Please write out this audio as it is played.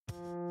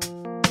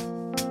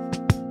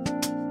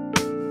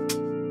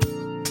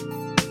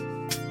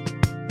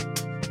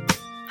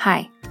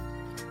Hi,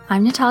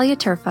 I'm Natalia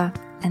Turfa,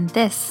 and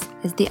this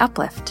is The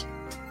Uplift,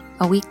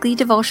 a weekly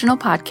devotional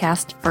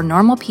podcast for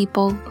normal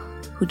people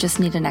who just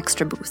need an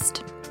extra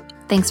boost.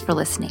 Thanks for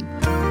listening.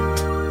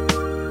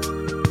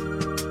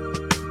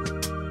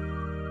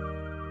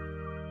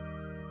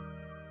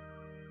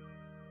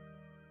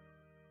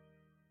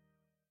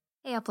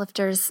 Hey,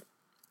 Uplifters.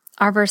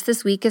 Our verse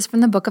this week is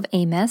from the book of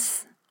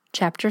Amos,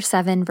 chapter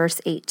 7,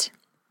 verse 8.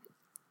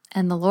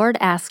 And the Lord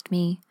asked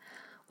me,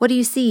 "What do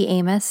you see,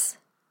 Amos?"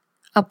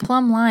 "A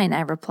plumb line," I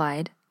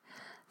replied.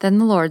 Then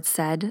the Lord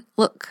said,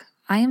 "Look,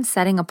 I am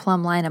setting a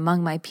plumb line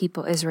among my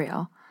people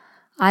Israel.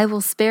 I will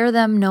spare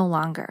them no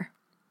longer."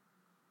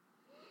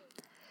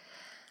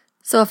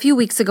 So a few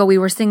weeks ago, we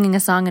were singing a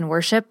song in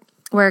worship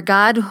where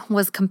God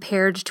was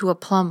compared to a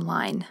plumb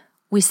line.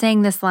 We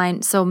sang this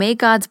line, "So may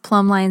God's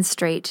plumb line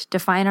straight,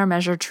 define our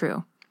measure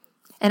true."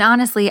 And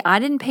honestly, I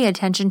didn't pay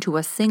attention to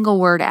a single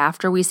word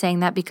after we sang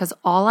that because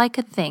all I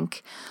could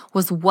think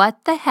was,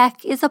 what the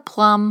heck is a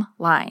plumb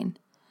line?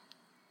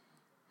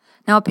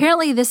 Now,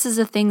 apparently this is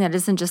a thing that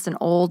isn't just an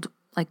old,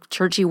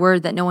 churchy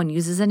word that no one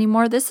uses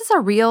anymore. This is a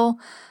real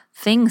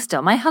thing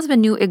still. My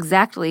husband knew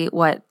exactly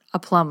what a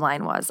plumb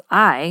line was.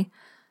 I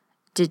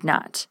did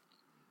not.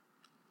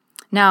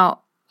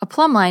 Now, a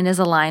plumb line is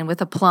a line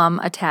with a plumb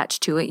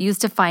attached to it,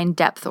 used to find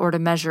depth or to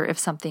measure if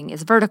something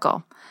is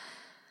vertical,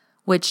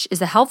 which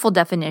is a helpful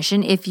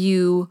definition if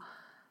you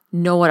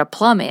know what a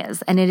plum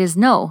is. And it is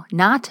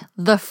not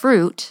the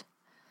fruit,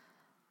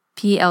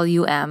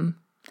 Plum.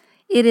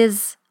 It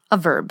is a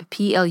verb,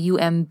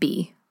 Plumb.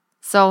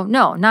 So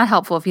no, not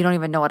helpful if you don't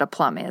even know what a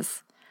plumb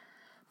is.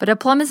 But a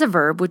plumb is a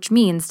verb, which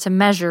means to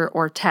measure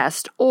or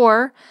test,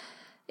 or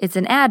it's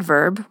an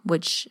adverb,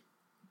 which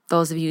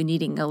those of you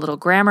needing a little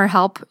grammar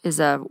help is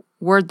a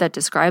word that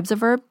describes a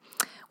verb,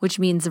 which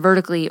means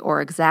vertically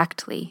or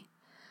exactly.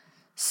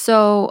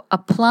 So a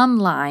plumb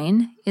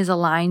line is a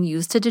line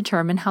used to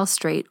determine how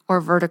straight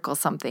or vertical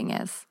something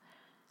is,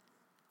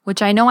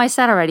 which I know I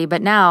said already,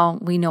 but now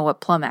we know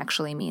what plumb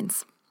actually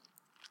means.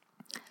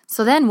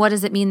 So then what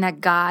does it mean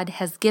that God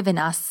has given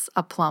us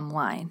a plumb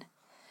line?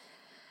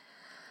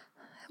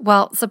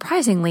 Well,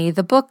 surprisingly,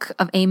 the book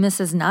of Amos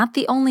is not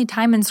the only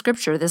time in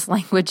Scripture this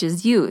language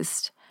is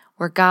used,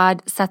 where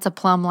God sets a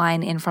plumb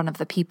line in front of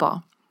the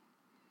people.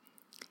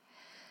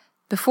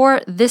 Before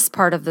this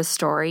part of the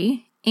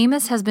story,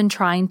 Amos has been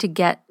trying to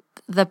get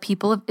the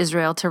people of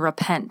Israel to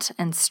repent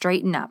and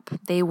straighten up.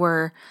 They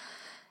were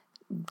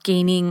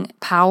gaining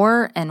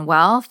power and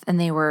wealth, and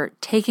they were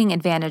taking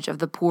advantage of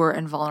the poor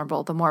and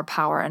vulnerable the more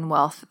power and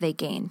wealth they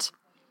gained.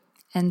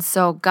 And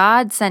so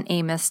God sent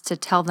Amos to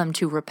tell them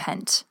to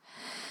repent.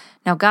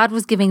 Now, God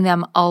was giving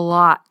them a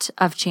lot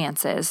of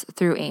chances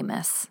through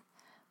Amos.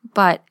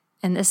 But,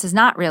 and this is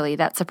not really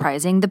that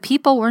surprising, the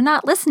people were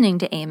not listening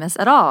to Amos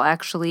at all,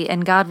 actually.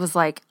 And God was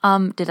like,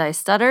 did I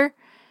stutter?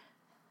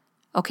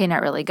 Okay,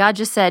 not really. God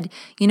just said,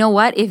 you know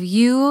what? If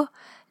you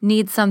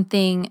need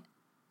something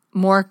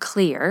more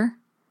clear,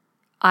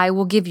 I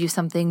will give you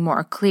something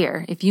more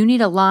clear. If you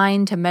need a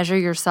line to measure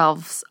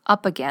yourselves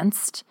up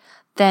against,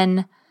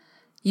 then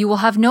you will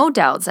have no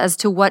doubts as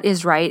to what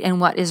is right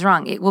and what is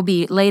wrong. It will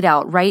be laid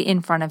out right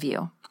in front of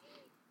you.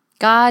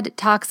 God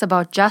talks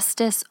about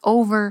justice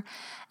over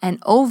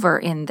and over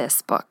in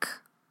this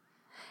book.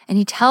 And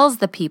he tells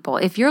the people,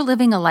 if you're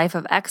living a life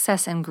of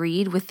excess and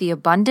greed with the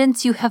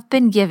abundance you have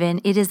been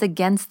given, it is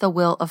against the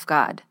will of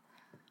God.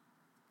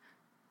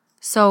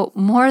 So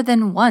more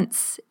than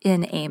once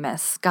in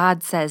Amos,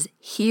 God says,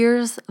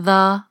 here's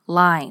the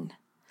line.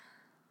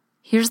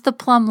 Here's the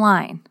plumb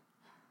line.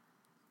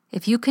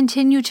 If you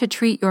continue to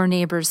treat your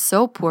neighbors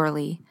so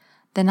poorly,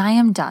 then I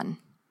am done.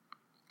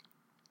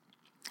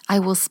 I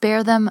will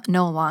spare them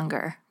no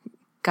longer,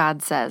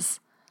 God says,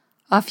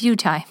 a few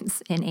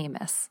times in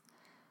Amos.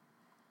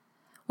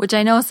 Which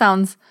I know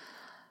sounds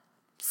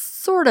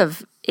sort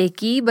of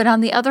icky, but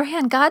on the other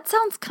hand, God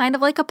sounds kind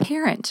of like a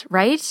parent,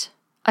 right?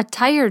 A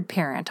tired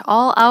parent,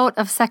 all out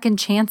of second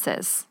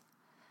chances.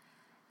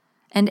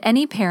 And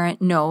any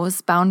parent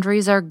knows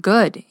boundaries are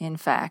good, in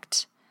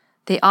fact.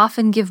 They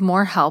often give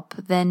more help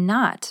than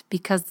not,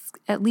 because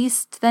at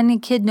least then a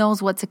kid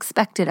knows what's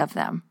expected of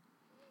them.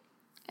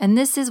 And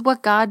this is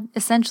what God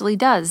essentially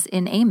does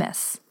in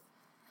Amos.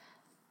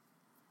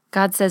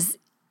 God says,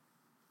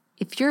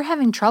 if you're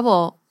having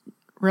trouble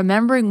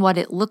remembering what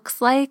it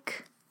looks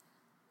like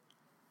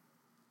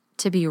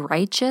to be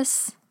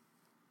righteous,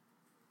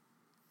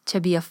 to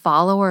be a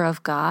follower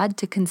of God,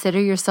 to consider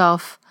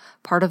yourself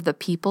part of the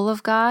people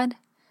of God,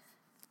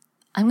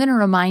 I'm going to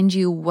remind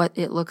you what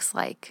it looks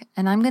like.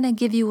 And I'm going to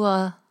give you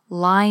a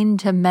line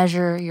to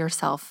measure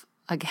yourself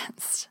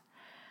against.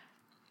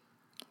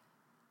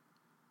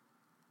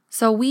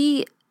 So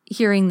we,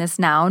 hearing this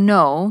now,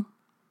 know,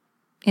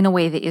 in a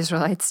way the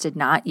Israelites did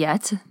not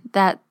yet,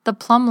 that the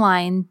plumb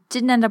line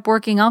didn't end up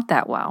working out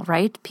that well,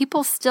 right?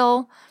 People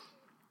still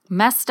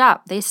messed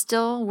up. They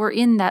still were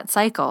in that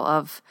cycle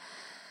of,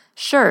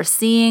 sure,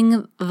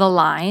 seeing the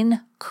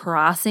line,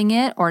 crossing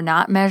it, or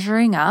not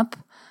measuring up,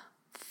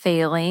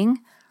 failing,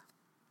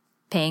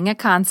 paying a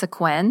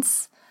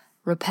consequence,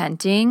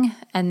 repenting,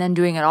 and then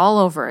doing it all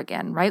over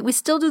again, right? We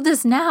still do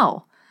this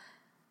now.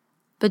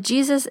 But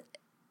Jesus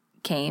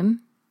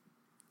came,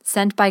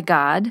 sent by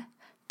God,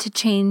 to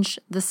change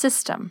the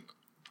system,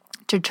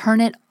 to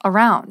turn it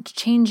around,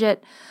 change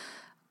it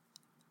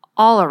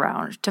all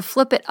around, to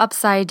flip it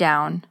upside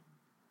down,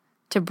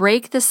 to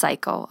break the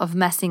cycle of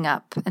messing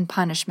up and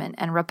punishment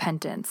and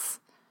repentance.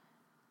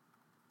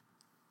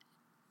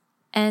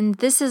 And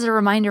this is a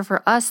reminder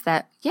for us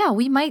that, yeah,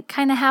 we might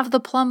kind of have the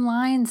plumb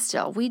line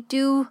still. We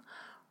do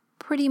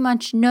pretty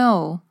much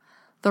know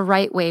the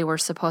right way we're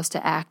supposed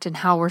to act and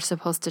how we're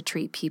supposed to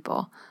treat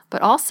people.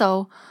 But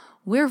also,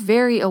 we're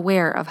very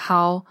aware of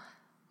how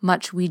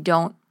much we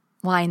don't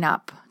line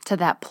up to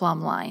that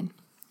plumb line.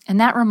 And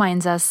that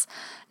reminds us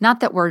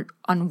not that we're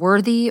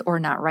unworthy or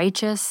not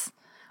righteous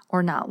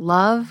or not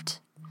loved,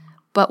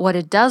 but what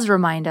it does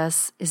remind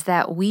us is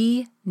that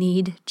we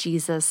need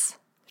Jesus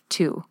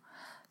too,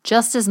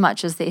 just as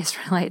much as the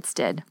Israelites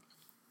did.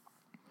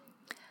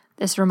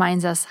 This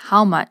reminds us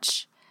how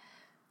much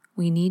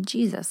we need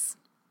Jesus.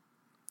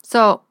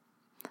 So,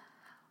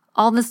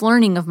 all this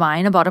learning of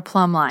mine about a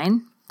plumb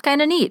line,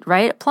 kind of neat,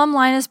 right? A plumb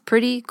line is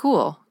pretty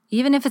cool,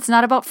 even if it's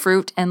not about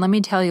fruit, and let me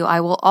tell you, I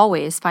will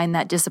always find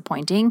that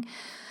disappointing.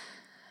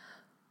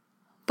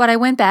 But I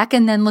went back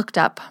and then looked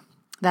up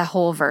that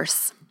whole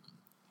verse.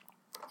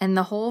 And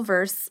the whole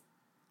verse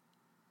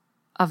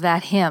of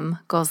that hymn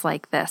goes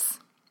like this.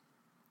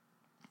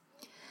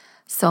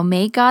 So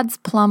may God's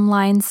plumb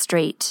line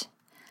straight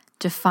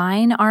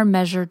define our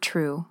measure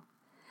true,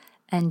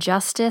 and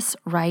justice,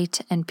 right,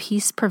 and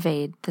peace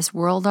pervade this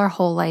world our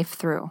whole life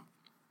through.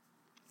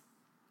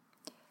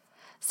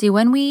 See,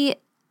 when we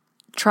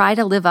try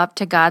to live up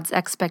to God's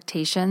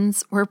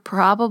expectations, we're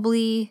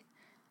probably,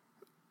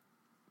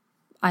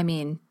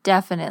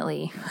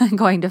 definitely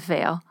going to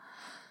fail.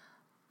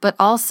 But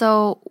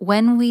also,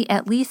 when we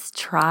at least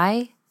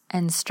try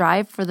and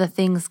strive for the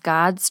things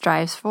God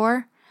strives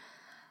for,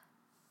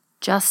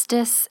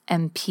 justice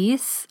and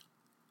peace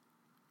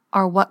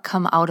are what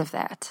come out of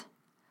that.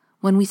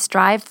 When we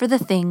strive for the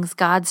things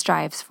God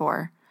strives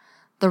for,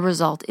 the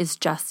result is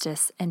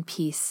justice and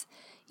peace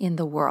in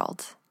the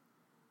world.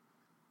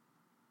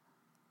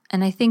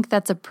 And I think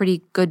that's a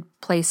pretty good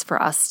place for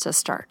us to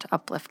start,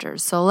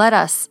 uplifters. So let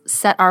us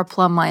set our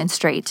plumb line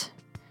straight.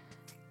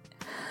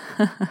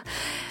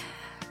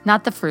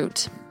 Not the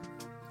fruit,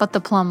 but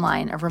the plumb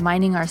line of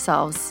reminding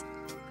ourselves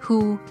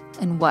who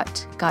and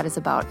what God is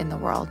about in the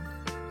world.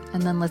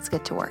 And then let's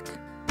get to work.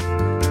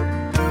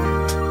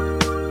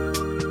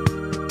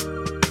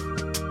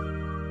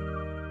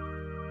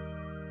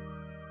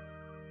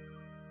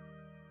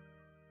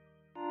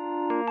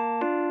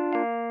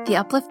 The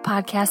Uplift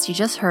podcast you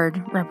just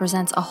heard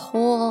represents a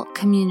whole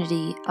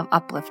community of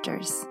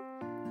uplifters,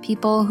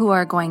 people who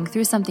are going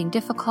through something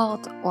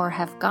difficult or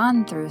have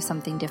gone through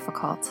something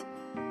difficult,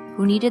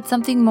 who needed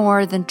something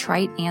more than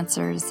trite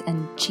answers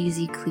and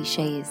cheesy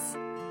cliches.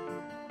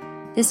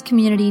 This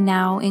community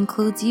now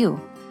includes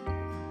you.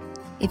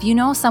 If you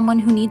know someone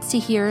who needs to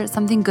hear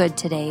something good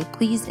today,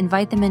 please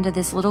invite them into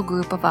this little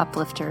group of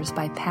uplifters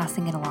by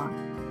passing it along.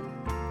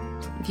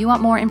 If you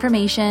want more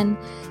information,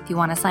 if you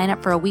want to sign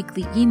up for a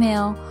weekly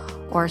email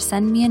or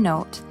send me a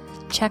note,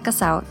 check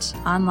us out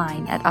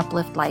online at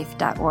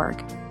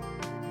upliftlife.org.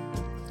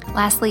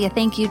 Lastly, a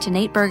thank you to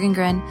Nate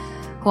Bergengren,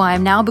 who I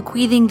am now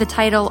bequeathing the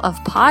title of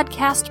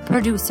podcast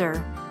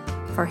producer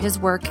for his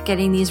work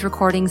getting these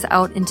recordings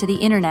out into the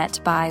internet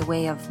by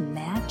way of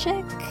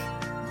magic.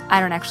 I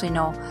don't actually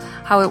know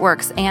how it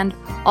works, and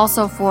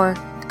also for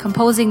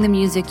composing the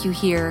music you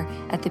hear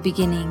at the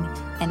beginning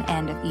and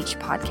end of each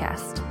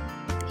podcast.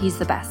 He's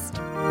the best.